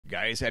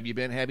Guys, have you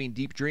been having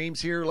deep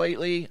dreams here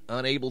lately?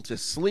 Unable to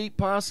sleep,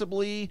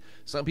 possibly?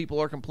 Some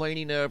people are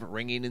complaining of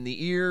ringing in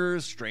the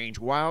ears, strange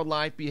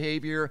wildlife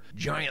behavior,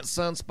 giant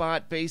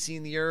sunspot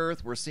facing the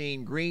earth. We're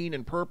seeing green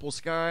and purple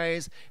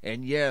skies,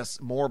 and yes,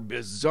 more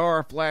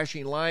bizarre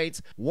flashing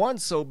lights. One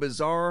so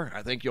bizarre,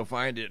 I think you'll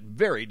find it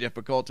very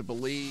difficult to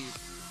believe.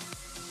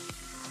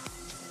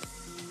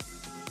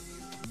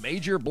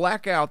 Major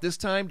blackout, this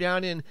time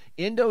down in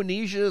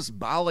Indonesia's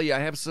Bali. I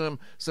have some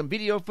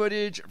video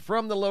footage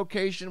from the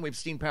location. We've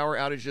seen power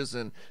outages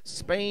in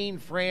Spain,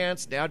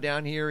 France, now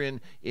down here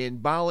in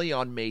Bali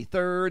on May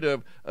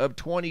 3rd of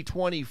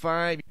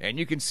 2025. And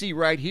you can see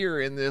right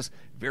here in this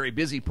very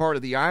busy part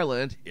of the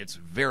island, it's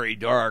very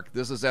dark.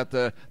 This is at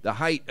the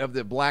height of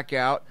the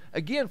blackout.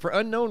 Again, for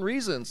unknown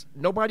reasons.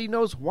 Nobody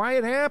knows why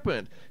it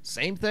happened.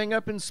 Same thing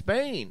up in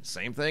Spain.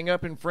 Same thing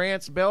up in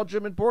France,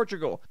 Belgium, and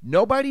Portugal.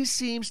 Nobody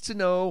seems to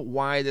know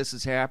why this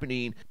is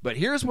happening. But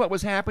here's what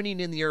was happening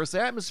in the Earth's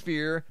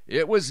atmosphere.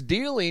 It was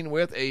dealing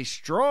with a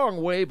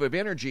strong wave of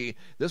energy.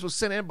 This was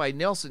sent in by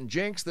Nelson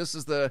Jenks. This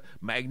is the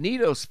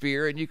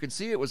magnetosphere, and you can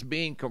see it was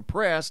being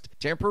compressed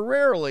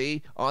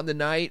temporarily on the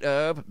night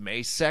of May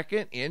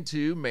 2nd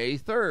into May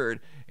 3rd.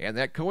 And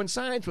that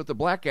coincides with the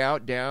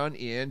blackout down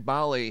in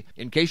Bali.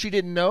 In case you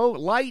didn't know,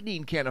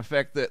 lightning can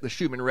affect the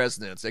Schumann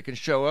Resonance. It can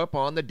show up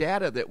on the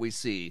data that we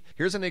see.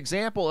 Here's an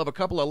example of a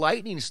couple of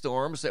lightning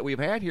storms that we've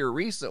had here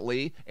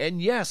recently.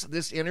 And yes,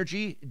 this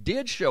energy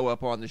did show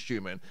up on the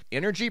Schumann.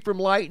 Energy from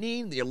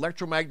lightning, the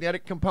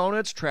electromagnetic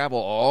components, travel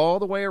all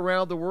the way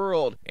around the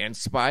world. And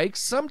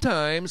spikes,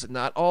 sometimes,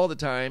 not all the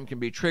time, can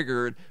be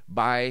triggered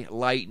by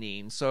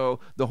lightning. So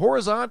the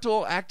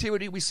horizontal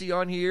activity we see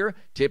on here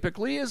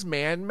typically is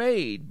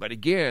man-made. But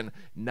again,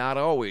 not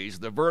always.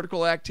 The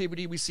vertical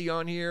activity we see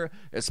on here,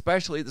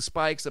 especially the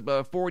spikes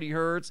above 40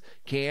 hertz,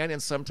 can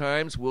and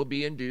sometimes will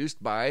be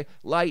induced by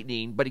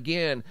lightning. But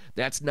again,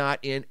 that's not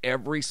in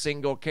every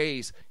single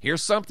case.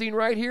 Here's something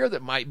right here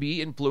that might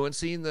be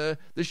influencing the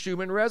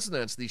Schumann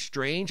resonance, these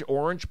strange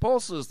orange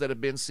pulses that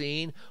have been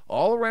seen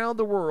all around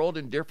the world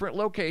in different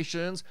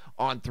locations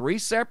on 3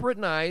 separate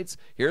nights.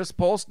 Here's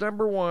pulse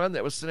number 1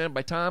 that was sent in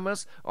by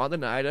Thomas on the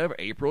night of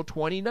April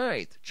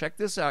 29th. Check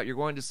this out. You're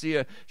going to see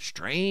a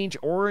strange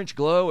orange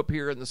glow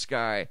appear in the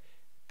sky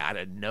out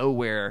of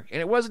nowhere,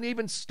 and it wasn't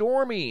even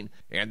storming.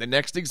 And the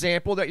next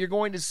example that you're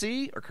going to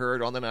see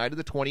occurred on the night of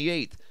the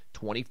 28th,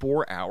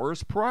 24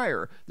 hours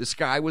prior. The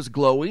sky was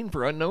glowing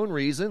for unknown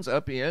reasons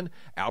up in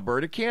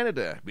Alberta,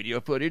 Canada. Video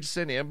footage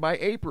sent in by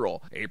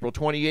April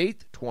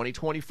 28th,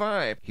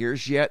 2025.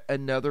 Here's yet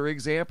another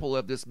example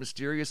of this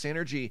mysterious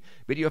energy.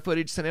 Video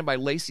footage sent in by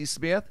Lacey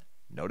Smith.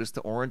 Notice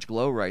the orange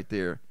glow right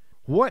there.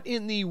 What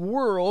in the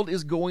world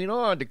is going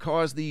on to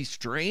cause these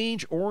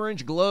strange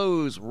orange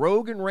glows,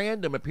 rogue and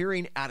random,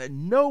 appearing out of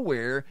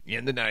nowhere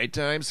in the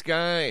nighttime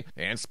sky?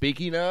 And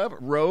speaking of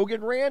rogue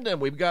and random,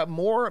 we've got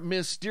more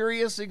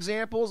mysterious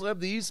examples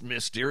of these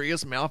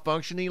mysterious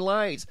malfunctioning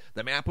lights.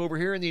 The map over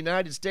here in the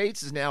United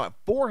States is now at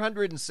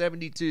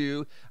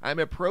 472. I'm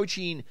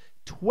approaching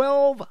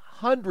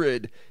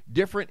 1,200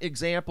 different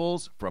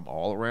examples from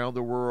all around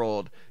the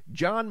world.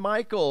 John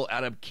Michael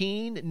out of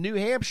Keene, New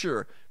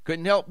Hampshire,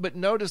 couldn't help but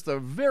notice the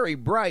very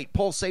bright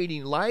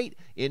pulsating light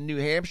in New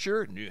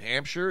Hampshire. New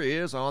Hampshire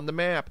is on the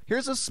map.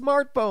 Here's a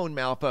smartphone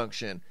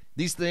malfunction.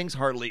 These things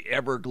hardly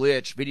ever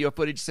glitch. Video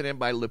footage sent in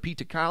by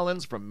Lupita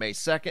Collins from May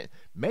 2nd.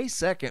 May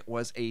 2nd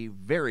was a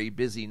very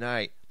busy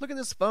night. Look at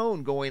this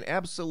phone going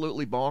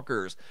absolutely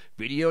bonkers.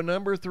 Video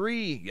number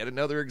 3, yet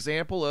another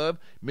example of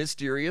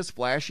mysterious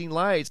flashing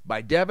lights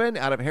by Devin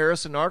out of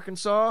Harrison,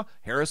 Arkansas.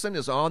 Harrison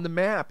is on the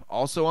map,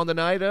 also on the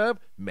night of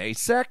May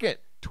 2nd.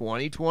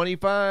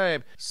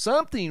 2025.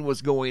 Something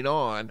was going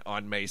on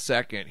May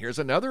 2nd. Here's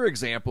another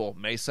example.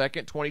 May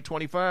 2nd,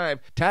 2025.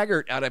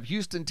 Taggart out of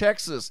Houston,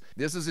 Texas.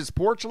 This is his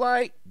porch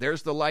light.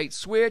 There's the light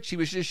switch. He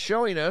was just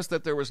showing us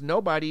that there was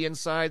nobody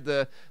inside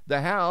the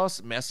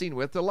house messing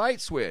with the light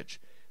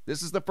switch.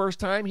 This is the first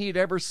time he'd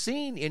ever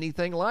seen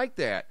anything like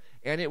that.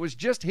 And it was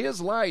just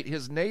his light.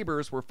 His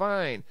neighbors were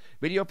fine.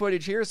 Video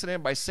footage here sent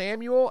in by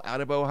Samuel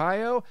out of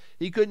Ohio.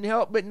 He couldn't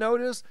help but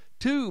notice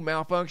 2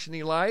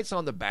 malfunctioning lights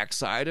on the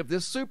backside of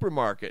this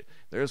supermarket.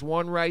 There's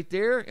one right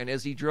there, and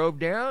as he drove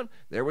down,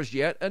 there was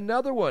yet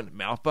another one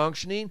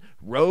malfunctioning,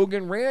 rogue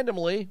and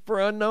randomly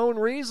for unknown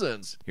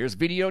reasons. Here's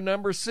video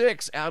number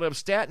 6 out of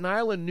Staten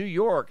Island, New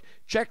York.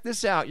 Check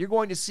this out. You're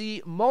going to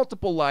see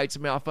multiple lights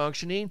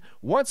malfunctioning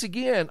once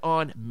again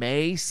on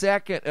May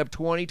 2nd of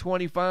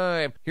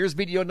 2025. Here's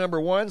video number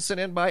 1 sent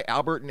in by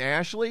Albert and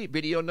Ashley.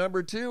 Video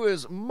number 2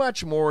 is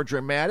much more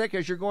dramatic,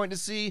 as you're going to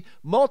see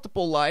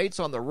multiple lights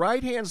on the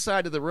right-hand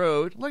side of the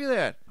road. Look at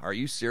that. Are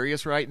you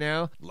serious right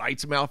now?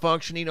 Lights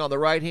malfunctioning on the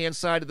right-hand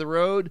side of the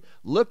road,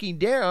 looking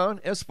down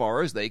as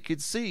far as they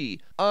could see.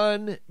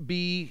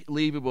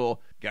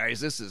 Unbelievable.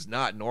 Guys, this is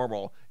not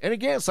normal. And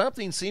again,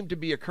 something seemed to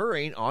be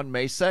occurring on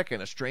May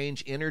 2nd. A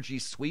strange energy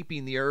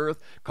sweeping the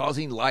Earth,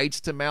 causing lights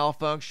to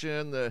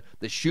malfunction. The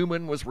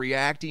Schumann was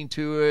reacting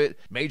to it.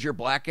 Major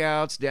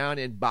blackouts down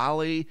in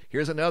Bali.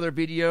 Here's another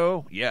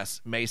video.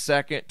 Yes, May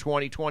 2nd,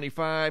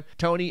 2025.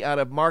 Tony out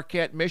of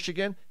Marquette,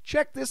 Michigan.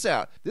 Check this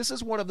out. This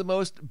is one of the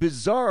most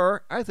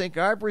bizarre I think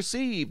I've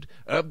received.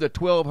 Of the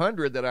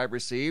 1,200 that I've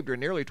received, or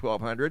nearly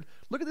 1,200,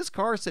 look at this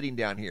car sitting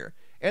down here.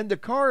 And the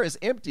car is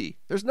empty.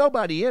 There's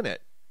nobody in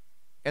it.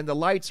 And the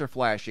lights are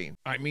flashing.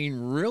 I mean,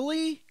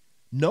 really?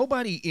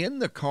 Nobody in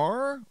the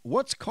car?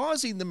 What's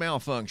causing the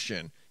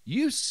malfunction?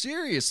 You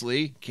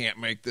seriously can't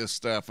make this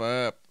stuff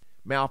up.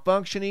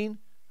 Malfunctioning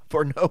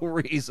for no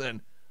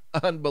reason.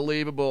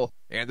 Unbelievable.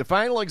 And the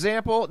final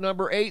example,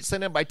 number 8,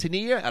 sent in by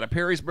Tania out of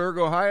Perrysburg,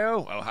 Ohio.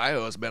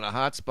 Ohio has been a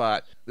hot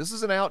spot. This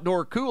is an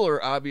outdoor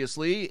cooler,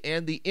 obviously,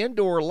 and the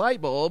indoor light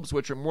bulbs,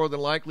 which are more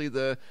than likely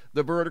the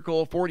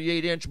vertical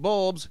 48-inch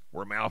bulbs,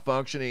 were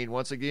malfunctioning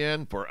once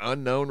again for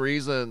unknown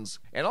reasons.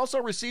 And also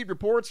received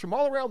reports from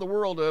all around the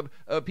world of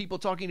people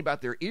talking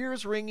about their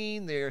ears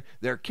ringing, their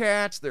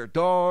cats, their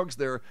dogs,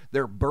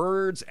 their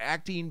birds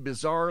acting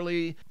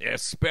bizarrely,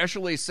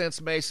 especially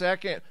since May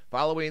 2nd,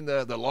 following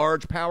the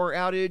large power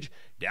outage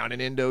down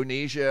in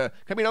Indonesia.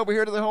 Coming over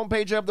here to the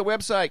homepage of the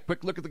website.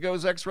 Quick look at the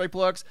GOES X-ray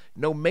flux.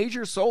 No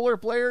major solar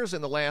flares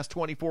in the last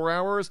 24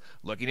 hours.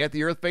 Looking at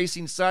the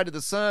Earth-facing side of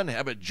the sun,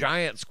 have a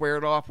giant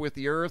squared off with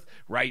the Earth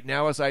right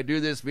now as I do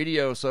this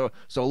video. So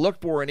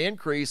look for an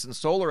increase in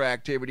solar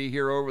activity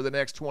here over the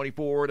next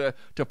 24 to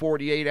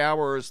 48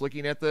 hours.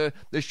 Looking at the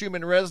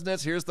Schumann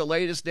Resonance, here's the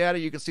latest data.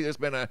 You can see there's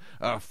been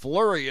a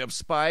flurry of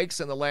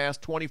spikes in the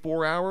last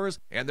 24 hours.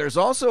 And there's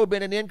also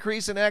been an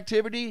increase in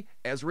activity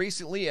as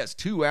recently as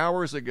 2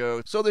 hours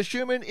ago. So the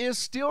Schumann is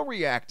still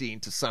reacting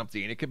to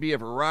something. It could be a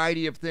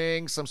variety of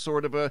things, some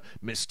sort of a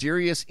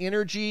mysterious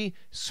energy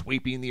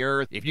sweeping the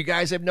Earth. If you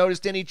guys have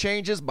noticed any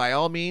changes, by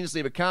all means,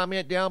 leave a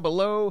comment down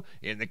below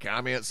in the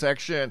comment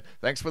section.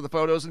 Thanks for the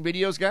photos and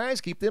videos, guys.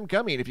 Keep them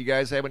coming. If you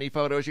guys have any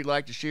photos you'd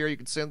like to share, you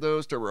can send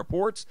those to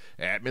reports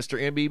at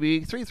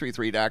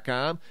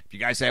MrMBB333.com. If you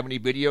guys have any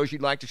videos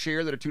you'd like to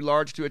share that are too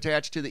large to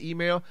attach to the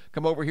email,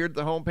 come over here to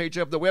the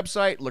homepage of the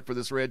website. Look for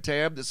this red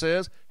tab that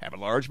says, Have a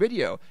Large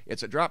Video.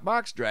 It's a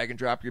Dropbox. Drag and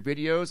drop your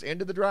videos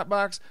into the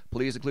Dropbox.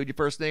 Please include your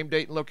first name,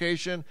 date, and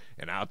location,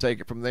 and I'll take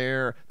it from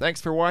there.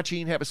 Thanks for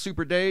watching. Have a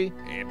super day,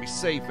 and be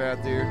safe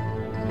out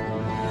there.